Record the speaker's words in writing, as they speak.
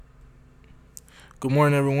Good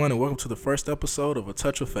morning, everyone, and welcome to the first episode of A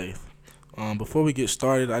Touch of Faith. Before we get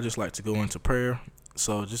started, I just like to go into prayer.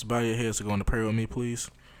 So just bow your heads to go into prayer with me,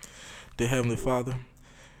 please. Dear Heavenly Father,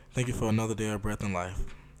 thank you for another day of breath and life.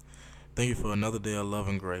 Thank you for another day of love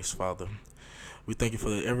and grace, Father. We thank you for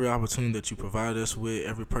every opportunity that you provide us with,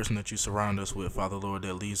 every person that you surround us with, Father Lord,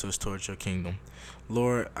 that leads us towards your kingdom.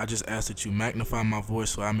 Lord, I just ask that you magnify my voice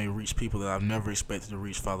so I may reach people that I've never expected to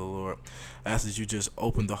reach, Father Lord. I ask that you just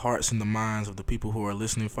open the hearts and the minds of the people who are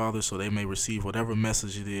listening, Father, so they may receive whatever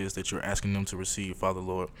message it is that you're asking them to receive, Father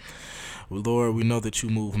Lord. Well, Lord, we know that you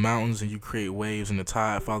move mountains and you create waves in the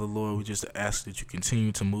tide, Father Lord. We just ask that you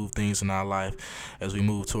continue to move things in our life as we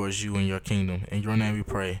move towards you and your kingdom. In your name we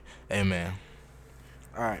pray. Amen.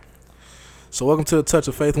 All right. So welcome to the Touch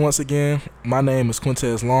of Faith once again. My name is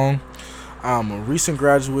Quintez Long. I'm a recent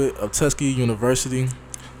graduate of Tuskegee University,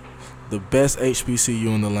 the best HBCU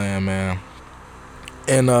in the land, man.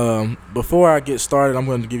 And before I get started, I'm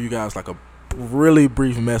going to give you guys like a really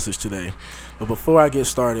brief message today. But before I get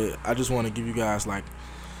started, I just want to give you guys like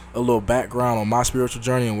a little background on my spiritual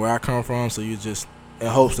journey and where I come from, so you just in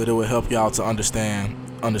hopes that it will help y'all to understand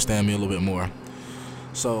me a little bit more.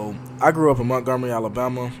 So I grew up in Montgomery,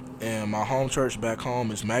 Alabama, and my home church back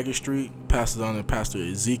home is Maggie Street, pastored under Pastor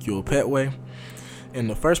Ezekiel Petway. And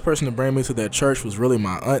the first person to bring me to that church was really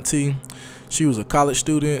my auntie. She was a college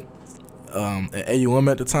student at AUM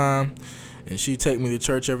at the time, and she'd take me to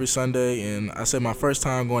church every Sunday. And I said my first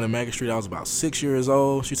time going to Maggie Street, I was about 6 years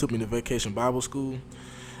old. She took me to Vacation Bible School,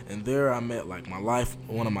 and there I met like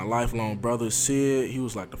one of my lifelong brothers, Sid. He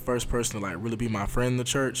was like the first person to like really be my friend in the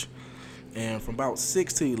church. And from about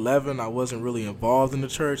 6 to 11, I wasn't really involved in the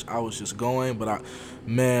church. I was just going, but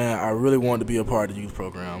I really wanted to be a part of the youth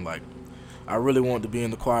program. Like, I really wanted to be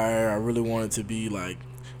in the choir. I really wanted to be like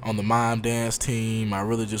on the mime dance team. I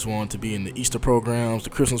really just wanted to be in the Easter programs, the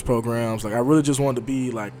Christmas programs. Like, I really just wanted to be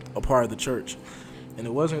like a part of the church. And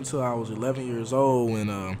it wasn't until I was 11 years old when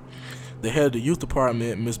the head of the youth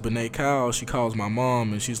department, Miss Benet Cowell, she calls my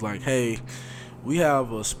mom and she's like, "Hey, we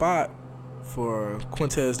have a spot for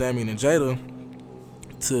Quintez, Damien, and Jada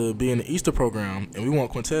to be in the Easter program, and we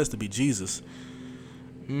want Quintez to be Jesus."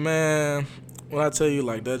 Man, when I tell you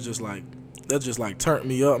like that just like turned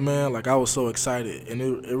me up, man. Like I was so excited, and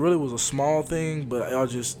it really was a small thing, but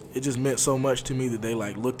it just meant so much to me that they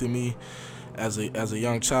like looked at me as a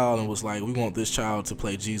young child and was like, "We want this child to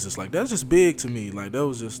play Jesus." Like that's just big to me. Like that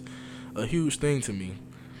was just a huge thing to me.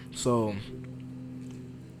 So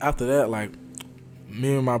after that, like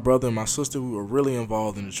me and my brother and my sister, we were really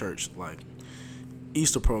involved in the church. Like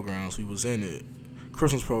Easter programs, we was in it.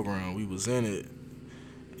 Christmas program, we was in it.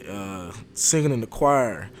 Singing in the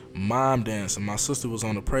choir, mime dancing. My sister was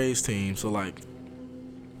on the praise team, so like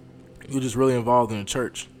we were just really involved in the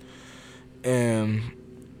church. And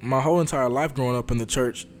my whole entire life growing up in the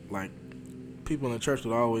church, like people in the church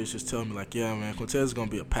would always just tell me like, "Yeah, man, Quintez is gonna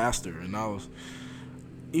be a pastor," and I was.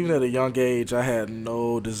 Even at a young age, I had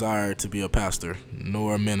no desire to be a pastor,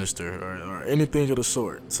 nor a minister, or anything of the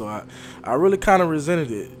sort. So I really kind of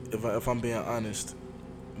resented it, if I'm being honest.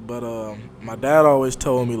 But my dad always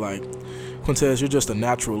told me, like, "Quintez, you're just a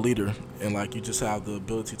natural leader, and, like, you just have the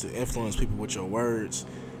ability to influence people with your words."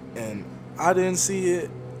 And I didn't see it,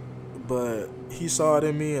 but he saw it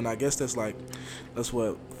in me, and I guess that's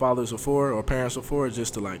what fathers are for, or parents are for,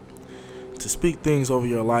 just to speak things over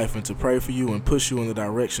your life and to pray for you and push you in the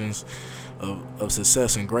directions of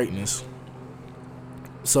success and greatness.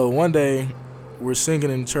 So one day, we're singing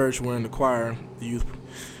in church, we're in the choir,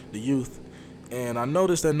 the youth, and I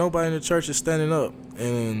noticed that nobody in the church is standing up,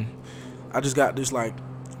 and I just got this like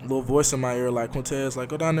little voice in my ear like, "Quintez, like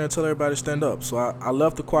go down there and tell everybody to stand up." So I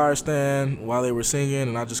left the choir stand while they were singing,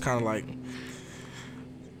 and I just kind of like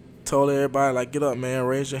told everybody like, "Get up, man,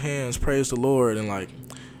 raise your hands, praise the Lord," and like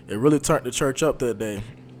it really turned the church up that day.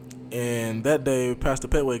 And that day, Pastor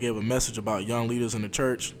Petway gave a message about young leaders in the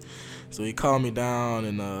church. So he called me down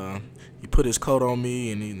and he put his coat on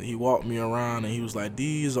me and he walked me around and he was like,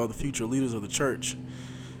 "These are the future leaders of the church."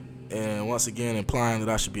 And once again, implying that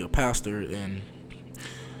I should be a pastor. And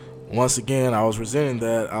once again, I was resenting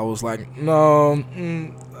that. I was like, "No,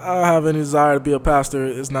 I don't have any desire to be a pastor.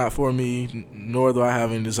 It's not for me, nor do I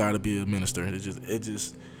have any desire to be a minister."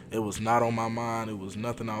 It was not on my mind. It was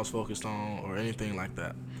nothing I was focused on or anything like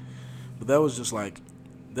that. But that was just like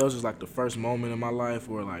the first moment in my life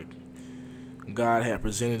where like God had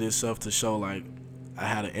presented itself to show like I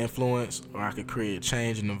had an influence or I could create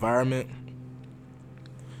change in the environment.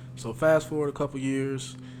 So fast forward a couple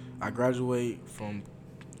years, I graduate from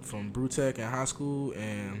Brewtech in high school,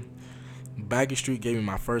 and Baggy Street gave me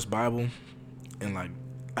my first Bible, and like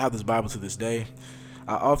I have this Bible to this day.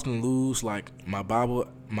 I often lose like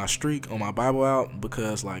my streak on my Bible out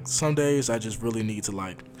because like some days I just really need to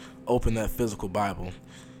like open that physical Bible.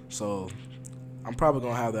 So I'm probably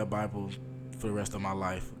gonna have that Bible for the rest of my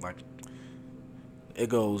life. Like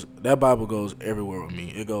that Bible goes everywhere with me.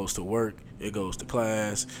 It goes to work, it goes to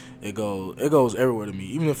class, it goes everywhere to me.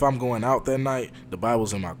 Even if I'm going out that night, the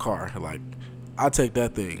Bible's in my car. Like I take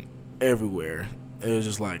that thing everywhere. It's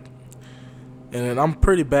just like, and then I'm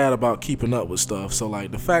pretty bad about keeping up with stuff. So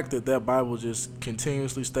like the fact that that Bible just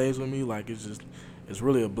continuously stays with me, like it's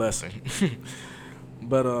really a blessing.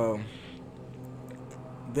 But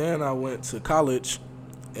then I went to college,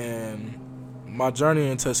 and my journey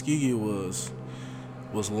in Tuskegee was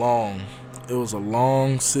long. It was a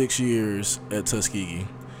long 6 years at Tuskegee,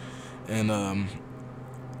 and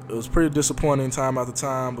it was pretty disappointing time after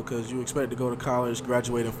time because you expect to go to college,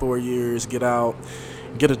 graduate in 4 years, get out,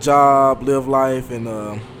 get a job, live life, and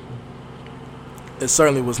it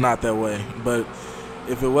certainly was not that way. But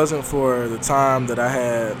if it wasn't for the time that I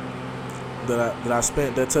had that I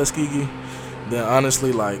spent at Tuskegee, then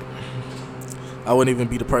honestly, like I wouldn't even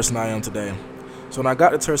be the person I am today. So when I got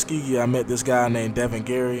to Tuskegee, I met this guy named Devin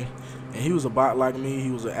Gary, and he was a bot like me.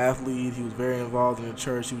 He was an athlete. He was very involved in the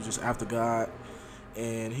church. He was just after God,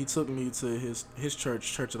 and he took me to his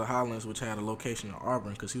church, Church of the Highlands, which had a location in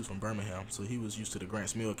Auburn because he was from Birmingham, so he was used to the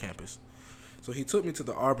Grants Mill campus. So he took me to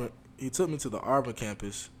the Auburn. He took me to the Auburn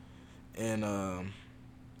campus, and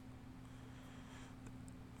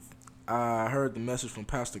I heard the message from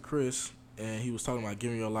Pastor Chris, and he was talking about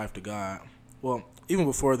giving your life to God. Well, even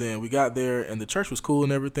before then, we got there, and the church was cool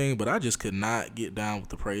and everything, but I just could not get down with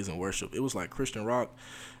the praise and worship. It was like Christian rock.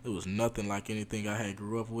 It was nothing like anything I had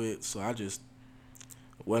grew up with, so I just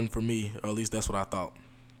wasn't for me, or at least that's what I thought.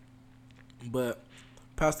 But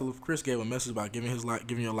Pastor Chris gave a message about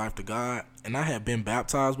giving your life to God, and I had been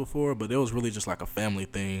baptized before, but it was really just like a family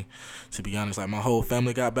thing, to be honest. Like my whole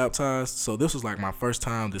family got baptized, so this was like my first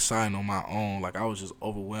time deciding on my own. Like I was just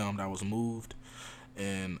overwhelmed. I was moved,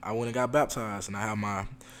 and I went and got baptized, and I have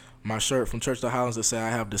my shirt from Church of the Highlands that say I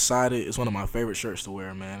have decided. It's one of my favorite shirts to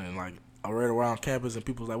wear, man. And like I read around campus, and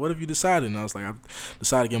people was like, "What have you decided?" And I was like, "I've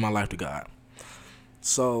decided to give my life to God."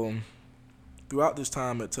 So throughout this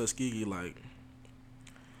time at Tuskegee, like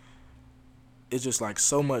it's just like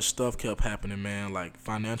so much stuff kept happening, man. Like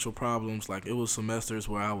financial problems. Like it was semesters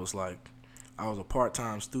where I was a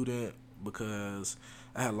part-time student because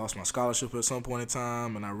I had lost my scholarship at some point in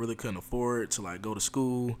time, and I really couldn't afford to like go to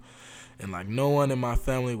school, and like no one in my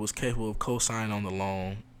family was capable of co-signing on the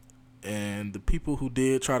loan, and the people who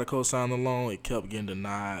did try to co-sign the loan, it kept getting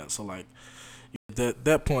denied. So like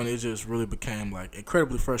that point, it just really became like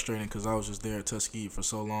incredibly frustrating because I was just there at Tuskegee for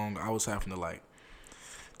so long. I was having to like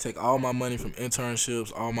take all my money from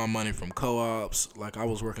internships, all my money from co-ops. Like I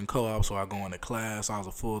was working co-ops, so I go into class. I was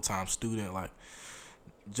a full-time student, like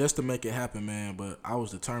just to make it happen, man. But I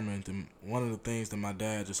was determined. And one of the things that my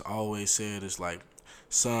dad just always said is like,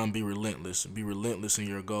 "Son, be relentless. Be relentless in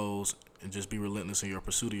your goals, and just be relentless in your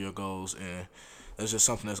pursuit of your goals." And that's just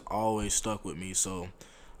something that's always stuck with me. So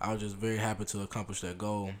I was just very happy to accomplish that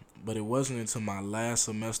goal. But it wasn't until my last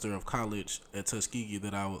semester of college at Tuskegee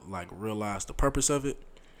that I would like realize the purpose of it.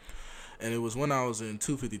 And it was when I was in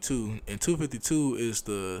 252. And 252 is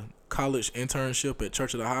the college internship at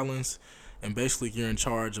Church of the Highlands. And basically you're in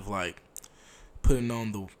charge of like putting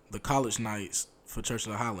on the college nights for Church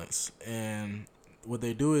of the Highlands. And what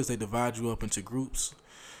they do is they divide you up into groups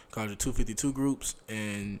called your 252 groups.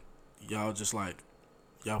 And y'all just like,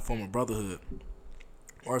 y'all form a brotherhood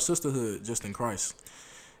or a sisterhood just in Christ.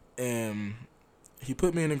 And he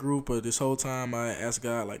put me in a group, but this whole time I asked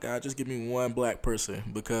God, like, God, just give me one black person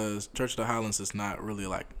because Church of the Highlands is not really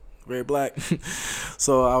like very black.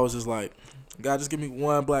 So I was just like, God, just give me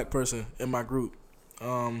one black person in my group.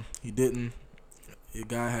 He didn't.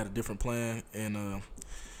 God had a different plan, and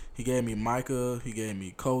he gave me Micah, he gave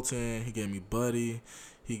me Colton, he gave me Buddy,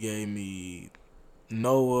 he gave me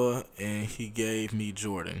Noah, and he gave me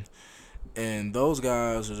Jordan. And those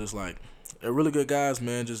guys are just like, they're really good guys,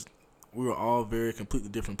 man. Just we were all very completely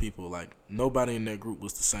different people. Like nobody in that group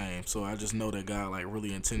was the same. So I just know that God like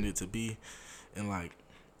really intended it to be. And like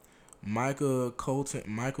Michael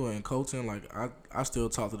and Colton, like I still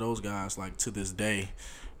talk to those guys like to this day.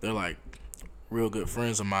 They're like real good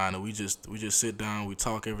friends of mine, and we just sit down, we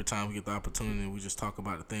talk every time we get the opportunity. We just talk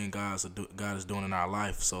about the thing God is doing in our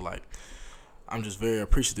life. So like I'm just very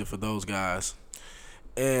appreciative for those guys.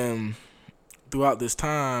 And throughout this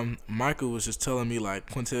time, Michael was just telling me like,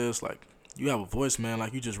 Quintez, like you have a voice, man.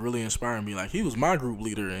 Like you just really inspiring me. Like he was my group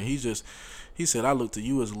leader, and he said I look to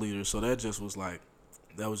you as a leader. So that just was like,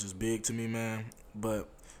 that was just big to me, man. But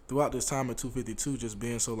throughout this time at 252, just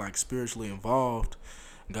being so like spiritually involved,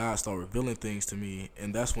 God started revealing things to me,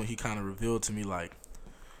 and that's when He kind of revealed to me like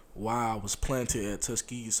why I was planted at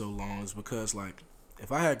Tuskegee so long is because like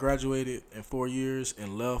if I had graduated in 4 years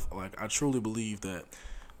and left, like I truly believe that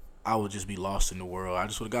I would just be lost in the world. I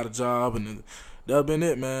just would have got a job and then that would have been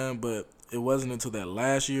it, man. But it wasn't until that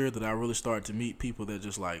last year that I really started to meet people that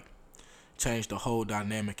just like changed the whole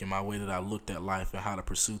dynamic in my way that I looked at life and how to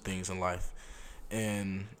pursue things in life.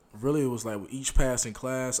 And really it was like with each passing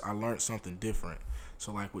class I learned something different.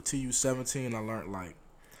 So like with TU 17 I learned like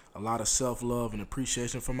a lot of self-love and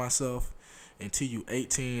appreciation for myself. In TU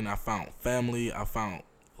 18 I found family, I found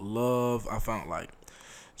love, I found like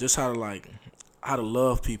just how to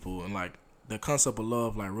love people, and like the concept of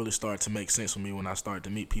love like really started to make sense for me when I started to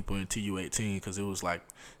meet people in TU 18 because it was like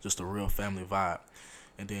just a real family vibe.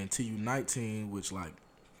 And then TU 19, which like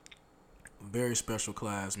very special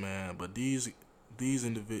class, man. But these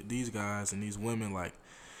guys and these women like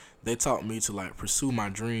they taught me to like pursue my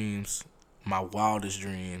dreams, my wildest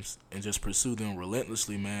dreams, and just pursue them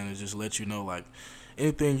relentlessly, man, and just let you know like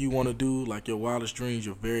anything you want to do, like your wildest dreams,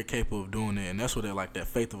 you're very capable of doing it. And that's where that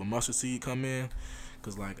faith of a mustard seed come in,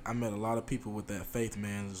 because like I met a lot of people with that faith,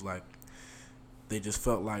 man. It's like they just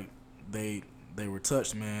felt like they were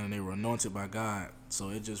touched, man, and they were anointed by God. So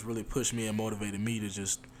it just really pushed me and motivated me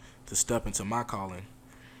to step into my calling.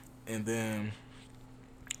 And then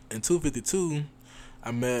in 252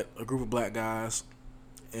 I met a group of black guys,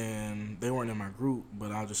 and they weren't in my group,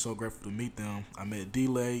 but I was just so grateful to meet them. I met D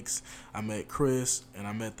Lakes, I met Chris, and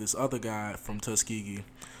I met this other guy from Tuskegee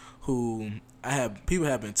who people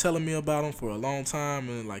have been telling me about him for a long time,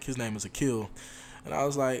 and like his name is Akil. And I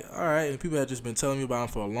was like, all right, and people had just been telling me about him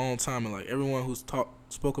for a long time, and like everyone who's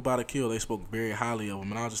spoke about Akil, they spoke very highly of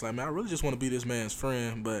him. And I was just like, man, I really just want to be this man's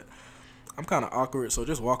friend, but I'm kind of awkward, so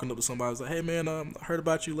just walking up to somebody, I was like, hey man, I heard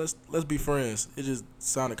about you, let's be friends. It just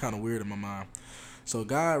sounded kind of weird in my mind. So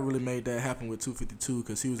God really made that happen with 252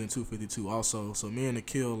 because he was in 252 also. So me and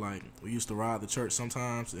Akil, like, we used to ride the church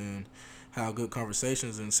sometimes and have good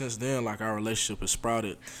conversations. And since then, like, our relationship has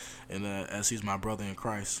sprouted, and as he's my brother in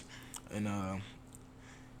Christ. And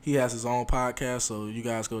he has his own podcast, so you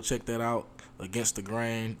guys go check that out. Against the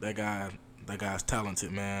Grain, that guy's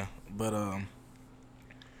talented, man. But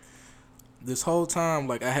this whole time,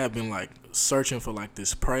 like, I have been like searching for like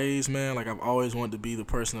this praise, man. Like, I've always wanted to be the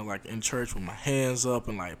person that like in church with my hands up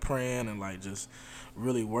and like praying and like just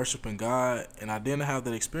really worshiping God. And I didn't have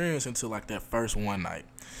that experience until like that first one night.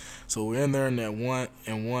 So we're in there in that one,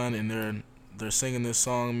 and they're singing this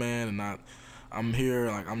song, man. And I'm here,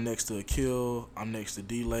 like, I'm next to Akil, I'm next to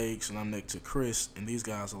D Lakes, and I'm next to Chris, and these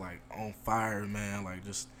guys are like on fire, man. Like,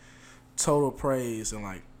 just total praise. And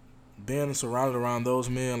like being surrounded around those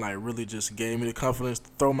men like really just gave me the confidence to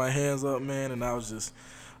throw my hands up, man. And I was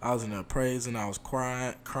in there praising, I was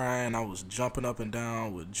crying, I was jumping up and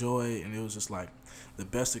down with joy, and it was just like the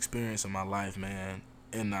best experience of my life, man.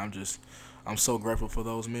 And I'm so grateful for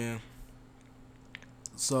those men.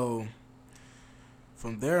 So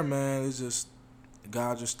from there, man, it's just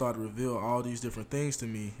God just started to reveal all these different things to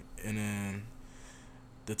me. And then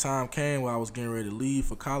the time came where I was getting ready to leave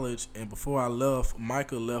for college, and before I left,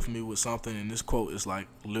 Micah left me with something, and this quote is like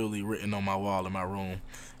literally written on my wall in my room.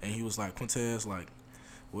 And he was like, Quintez, like,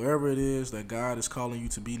 wherever it is that God is calling you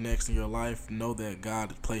to be next in your life, know that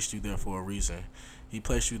God placed you there for a reason. He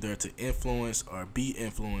placed you there to influence or be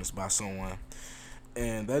influenced by someone.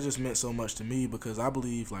 And that just meant so much to me, because I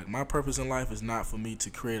believe like my purpose in life is not for me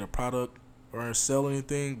to create a product or sell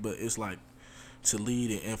anything, but it's like to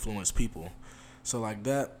lead and influence people. So like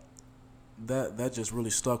that just really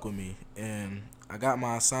stuck with me. And I got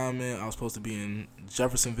my assignment. I was supposed to be in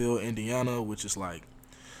Jeffersonville, Indiana, which is like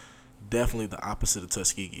definitely the opposite of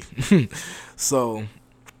Tuskegee. So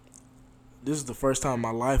this is the first time in my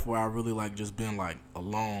life where I really like just been like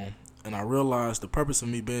alone. And I realized the purpose of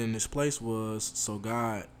me being in this place was so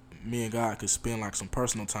me and God could spend like some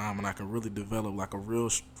personal time, and I could really develop like a real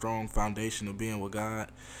strong foundation of being with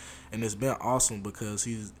God. And it's been awesome because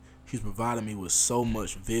he's provided me with so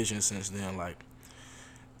much vision since then. Like,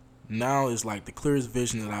 now is like the clearest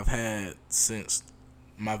vision that I've had since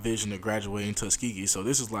my vision of graduating Tuskegee. So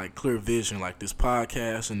this is like clear vision, like this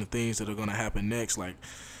podcast and the things that are going to happen next, like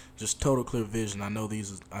just total clear vision. I know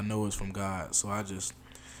it's from God. So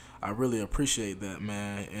I really appreciate that,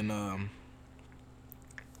 man. And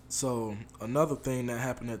so another thing that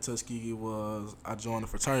happened at Tuskegee was I joined a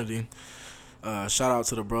fraternity. Shout out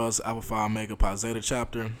to the bros, Alpha Phi Omega Pi Zeta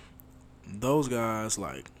chapter. Those guys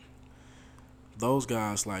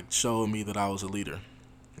showed me that I was a leader.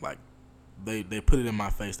 Like, they put it in my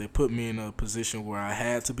face. They put me in a position where I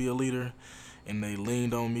had to be a leader, and they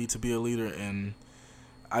leaned on me to be a leader, and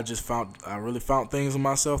I really found things in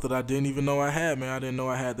myself that I didn't even know I had, man. I didn't know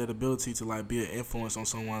I had that ability to like be an influence on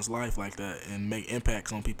someone's life like that and make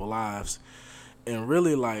impacts on people's lives. And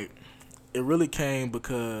really like it really came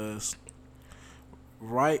because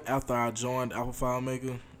right after I joined Alpha Phi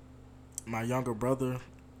Omega, my younger brother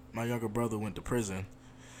went to prison.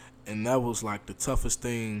 And that was like the toughest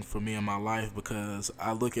thing for me in my life, because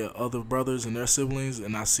I look at other brothers and their siblings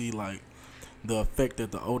and I see like the effect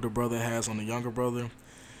that the older brother has on the younger brother,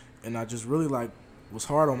 and I just really like was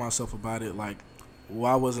hard on myself about it. Like,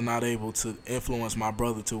 why wasn't I able to influence my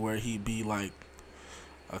brother to where he'd be like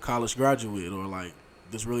a college graduate or like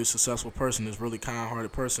this really successful person, this really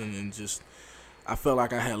kind-hearted person, and just I felt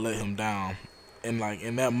like I had let him down. And like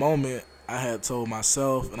in that moment, I had told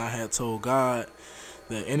myself and I had told God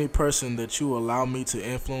that any person that you allow me to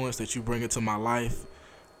influence, that you bring into my life,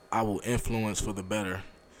 I will influence for the better.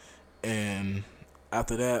 And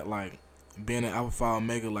after that, like being an Alpha Phi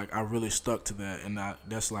Omega, like I really stuck to that, and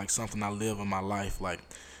that's like something I live in my life. Like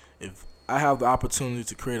if I have the opportunity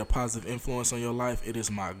to create a positive influence on your life, it is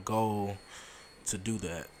my goal to do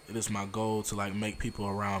that. It is my goal to like make people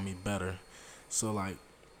around me better. So like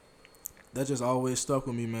that just always stuck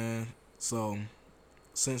with me, man. So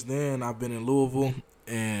since then, I've been in Louisville,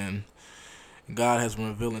 and God has been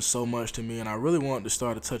revealing so much to me, and I really wanted to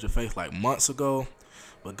start a Touch of Faith like months ago,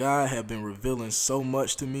 but God had been revealing so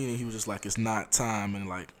much to me, and he was just like, it's not time. And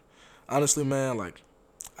like, honestly, man, like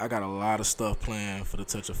I got a lot of stuff planned for the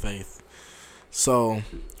Touch of Faith. So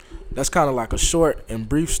that's kind of like a short and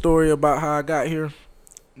brief story about how I got here.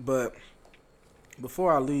 But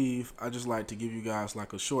before I leave, I just like to give you guys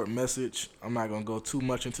like a short message. I'm not going to go too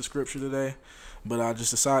much into scripture today, but I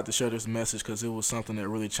just decided to share this message because it was something that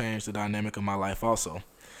really changed the dynamic of my life also.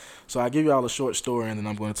 So I'll give you all a short story, and then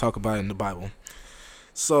I'm going to talk about it in the Bible.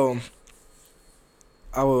 So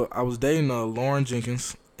I was dating Lauren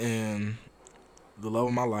Jenkins, and the love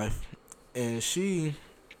of my life, and she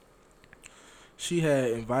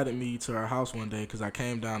had invited me to her house one day because I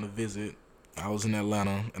came down to visit. I was in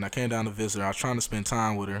Atlanta, and I came down to visit her. I was trying to spend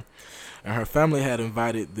time with her, and her family had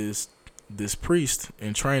invited this priest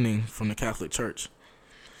in training from the Catholic Church.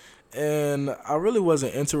 And I really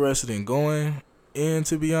wasn't interested in going in,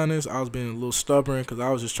 to be honest. I was being a little stubborn because I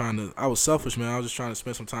was selfish, man. I was just trying to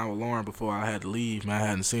spend some time with Lauren before I had to leave, man. I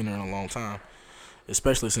hadn't seen her in a long time,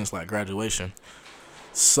 especially since like graduation.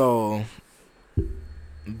 So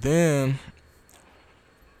then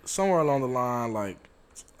somewhere along the line, like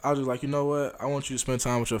I was just like, you know what? I want you to spend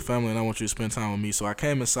time with your family, and I want you to spend time with me. So I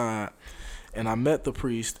came inside and I met the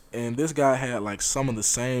priest, and this guy had like some of the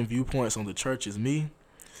same viewpoints on the church as me.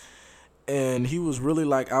 And he was really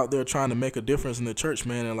like out there trying to make a difference in the church,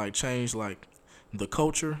 man, and like change like the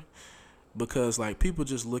culture, because like people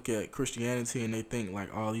just look at Christianity and they think like,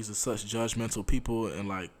 oh, these are such judgmental people, and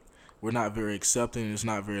like we're not very accepting, it's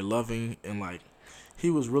not very loving. And like he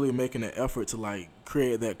was really making an effort to like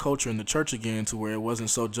create that culture in the church again, to where it wasn't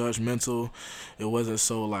so judgmental, it wasn't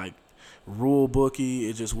so like rule booky,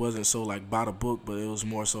 it just wasn't so like by the book, but it was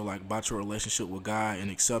more so like about your relationship with God and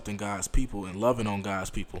accepting God's people and loving on God's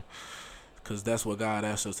people, because that's what God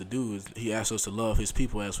asked us to do. Is he asked us to love his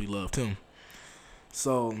people as we loved him.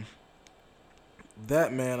 So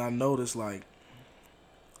that, man, I noticed like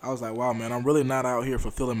I was like, wow, man, I'm really not out here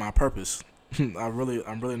fulfilling my purpose. I'm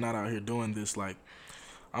really not out here doing this. Like,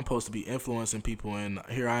 I'm supposed to be influencing people, and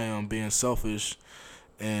here I am being selfish,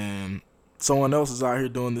 and someone else is out here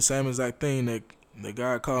doing the same exact thing that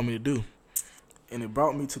God called me to do. And it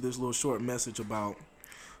brought me to this little short message about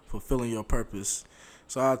fulfilling your purpose.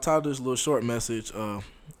 So I titled this little short message,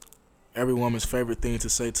 every woman's favorite thing to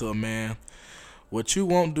say to a man: what you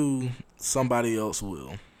won't do, somebody else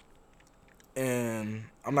will. And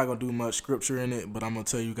I'm not going to do much scripture in it, but I'm going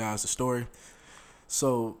to tell you guys the story.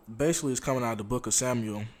 So basically it's coming out of the book of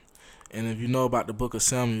Samuel. And if you know about the book of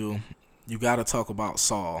Samuel, you got to talk about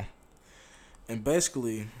Saul. And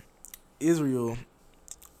basically Israel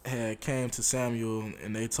had came to Samuel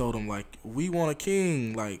and they told him like, we want a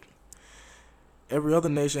king. Like every other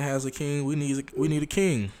nation has a king. We need a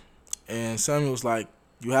king. And Samuel was like,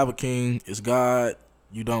 you have a king. It's God.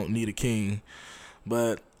 You don't need a king.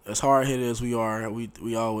 But as hard-headed as we are,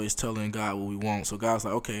 we always telling God what we want. So God's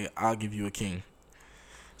like, okay, I'll give you a king.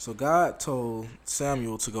 So God told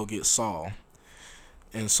Samuel to go get Saul,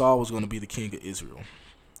 and Saul was going to be the king of Israel.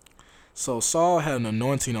 So Saul had an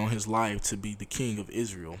anointing on his life to be the king of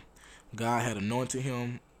Israel. God had anointed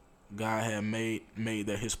him. God had made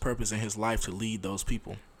that his purpose in his life to lead those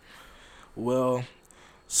people. Well,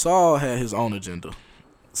 Saul had his own agenda.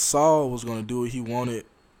 Saul was going to do what he wanted,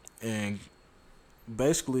 and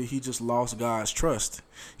basically he just lost God's trust.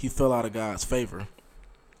 He fell out of God's favor.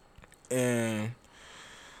 And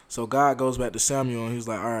so God goes back to Samuel and he's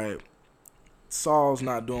like, all right, Saul's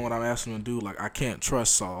not doing what I'm asking him to do. Like, I can't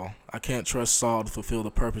trust Saul. I can't trust Saul to fulfill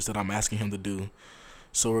the purpose that I'm asking him to do.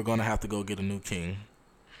 So we're going to have to go get a new king.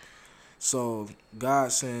 So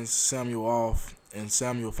God sends Samuel off, and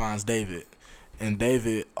Samuel finds David. And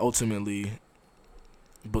David ultimately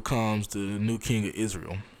becomes the new king of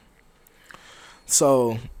Israel.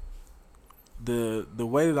 So the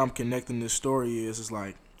way that I'm connecting this story is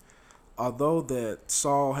like, although that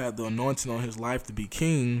Saul had the anointing on his life to be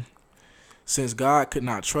king, since God could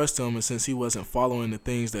not trust him and since he wasn't following the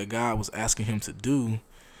things that God was asking him to do,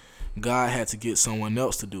 God had to get someone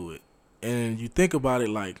else to do it. And you think about it,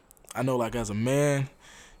 like, I know, like, as a man,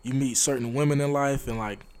 you meet certain women in life and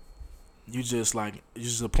like you just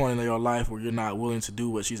a point in your life where you're not willing to do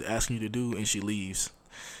what she's asking you to do and she leaves.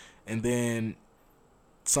 And then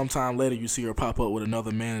sometime later you see her pop up with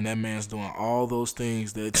another man and that man's doing all those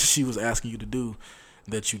things that she was asking you to do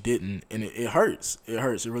that you didn't. And it hurts. It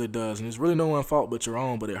hurts. It really does. And it's really no one's fault but your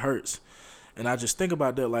own, but it hurts. And I just think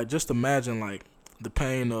about that, like, just imagine like the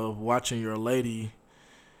pain of watching your lady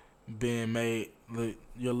being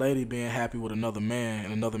happy with another man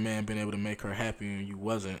and another man being able to make her happy and you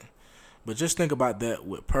wasn't. But just think about that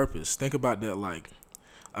with purpose. Think about that, like,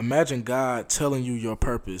 imagine God telling you your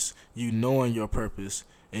purpose, you knowing your purpose,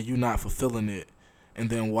 and you not fulfilling it,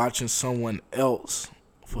 and then watching someone else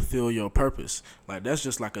fulfill your purpose. Like, that's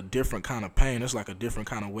just like a different kind of pain. That's like a different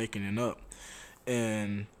kind of waking up.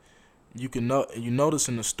 And you notice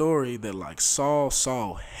in the story that like Saul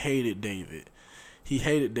hated David. He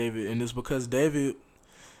hated David, and it's because David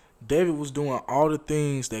was doing all the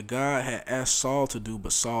things that God had asked Saul to do,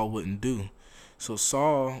 but Saul wouldn't do. So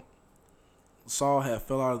Saul had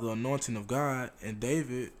fell out of the anointing of God, and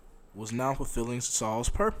David was now fulfilling Saul's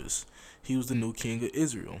purpose. He was the new king of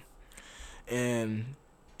Israel. And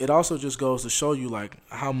it also just goes to show you like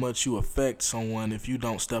how much you affect someone if you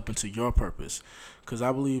don't step into your purpose. Because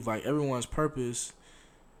I believe like everyone has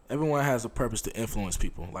a purpose to influence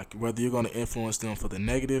people. Like whether you're going to influence them for the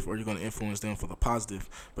negative or you're going to influence them for the positive.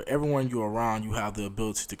 But everyone you're around, you have the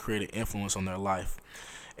ability to create an influence on their life.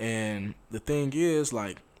 And the thing is,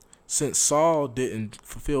 like, since Saul didn't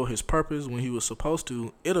fulfill his purpose when he was supposed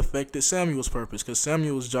to, it affected Samuel's purpose because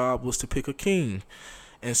Samuel's job was to pick a king.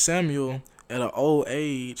 And Samuel, at an old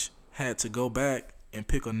age, had to go back and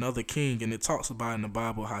pick another king. And it talks about in the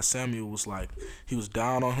Bible how Samuel was like, he was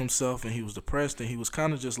down on himself and he was depressed and he was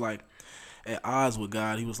kind of just like at odds with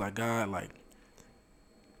God. He was like, God, like,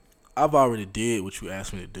 I've already did what you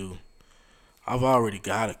asked me to do. I've already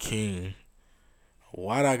got a king.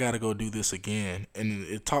 Why'd I gotta go do this again? And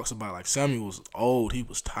it talks about like Samuel was old, he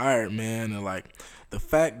was tired, man, and like the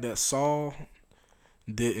fact that Saul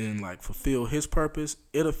didn't like fulfill his purpose,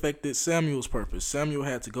 it affected Samuel's purpose. Samuel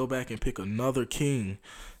had to go back and pick another king.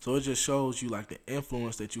 So it just shows you like the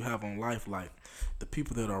influence that you have on life, like the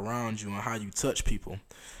people that are around you and how you touch people.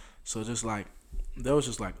 So just like that was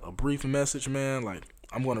just like a brief message, man. Like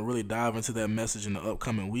I'm gonna really dive into that message in the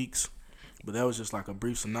upcoming weeks, but that was just like a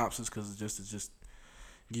brief synopsis because it's just to just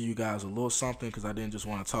give you guys a little something because I didn't just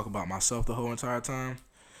want to talk about myself the whole entire time.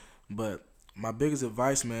 But my biggest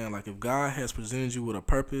advice, man, like if God has presented you with a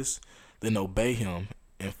purpose, then obey him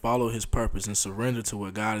and follow his purpose and surrender to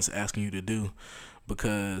what God is asking you to do,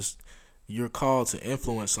 because you're called to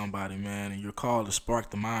influence somebody, man, and you're called to spark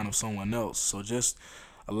the mind of someone else. So just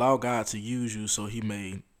allow God to use you so he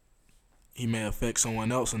may affect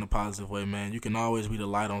someone else in a positive way, man. You can always be the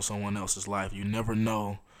light on someone else's life. You never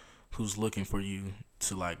know who's looking for you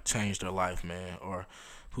to like change their life, man, or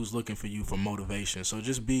who's looking for you for motivation. So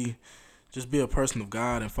just be a person of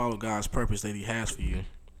God and follow God's purpose that he has for you.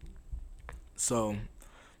 So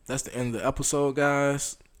that's the end of the episode,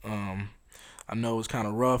 guys. I know it's kind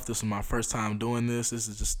of rough. This is my first time doing this. This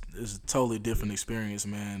is a totally different experience,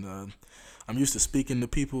 man. I'm used to speaking to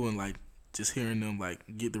people and like just hearing them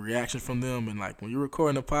like get the reaction from them, and like when you're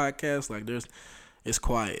recording a podcast, like it's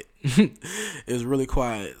quiet. It's really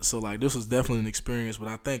quiet. So like this was definitely an experience, but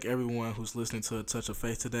I thank everyone who's listening to A Touch of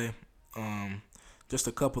Faith today. Just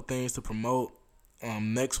a couple things to promote.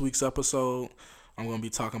 Next week's episode, I'm going to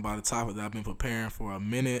be talking about a topic that I've been preparing for a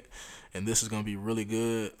minute, and this is going to be really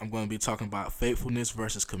good. I'm going to be talking about faithfulness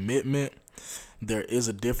versus commitment. There is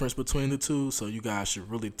a difference between the two, so you guys should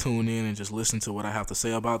really tune in and just listen to what I have to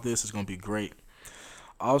say about this. It's going to be great.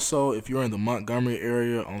 Also, if you're in the Montgomery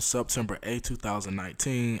area on September 8,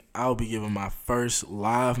 2019, I'll be giving my first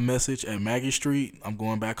live message at Maggie Street. I'm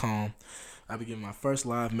going back home. I'll be giving my first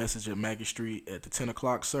live message at Maggie Street at the 10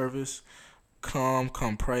 o'clock service.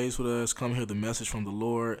 come praise with us. Come hear the message from the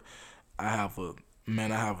Lord. I have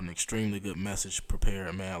an extremely good message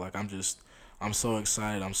prepared, man. Like I'm so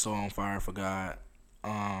excited. I'm so on fire for God.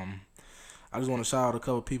 Um, I just want to shout out a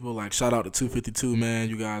couple people. Like shout out to 252, man.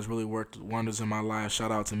 You guys really worked wonders in my life.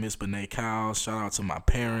 Shout out to Miss Benet Cowles. Shout out to my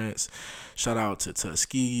parents. Shout out to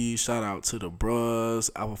Tuskegee. Shout out to the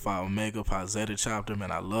Bros, Alpha Phi Omega Pi Zeta chapter.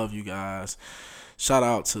 Man, I love you guys. Shout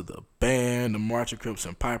out to the band, the Marching Crips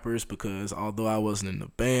and Pipers, because although I wasn't in the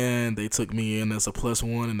band, they took me in as a plus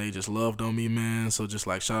one and they just loved on me, man. So just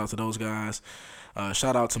like shout out to those guys.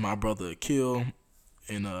 Shout out to my brother Akil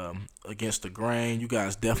in Against the Grain. You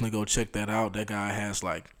guys definitely go check that out. That guy has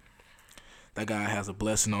a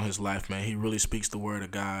blessing on his life, man. He really speaks the word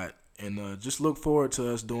of God. And just look forward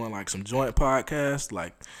to us doing like some joint podcasts.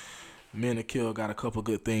 Like me and Akil got a couple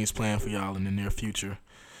good things planned for y'all in the near future.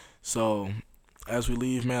 So as we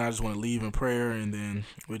leave, man, I just want to leave in prayer and then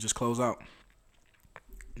we'll just close out.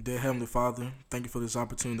 Dear Heavenly Father, thank you for this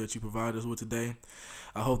opportunity that you provided us with today.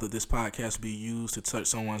 I hope that this podcast be used to touch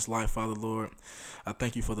someone's life, Father Lord. I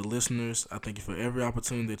thank you for the listeners. I thank you for every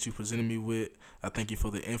opportunity that you presented me with. I thank you for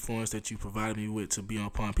the influence that you provided me with to be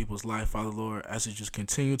upon people's life, Father Lord, as you just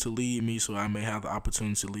continue to lead me so I may have the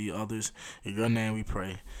opportunity to lead others. In your name we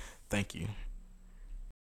pray. Thank you.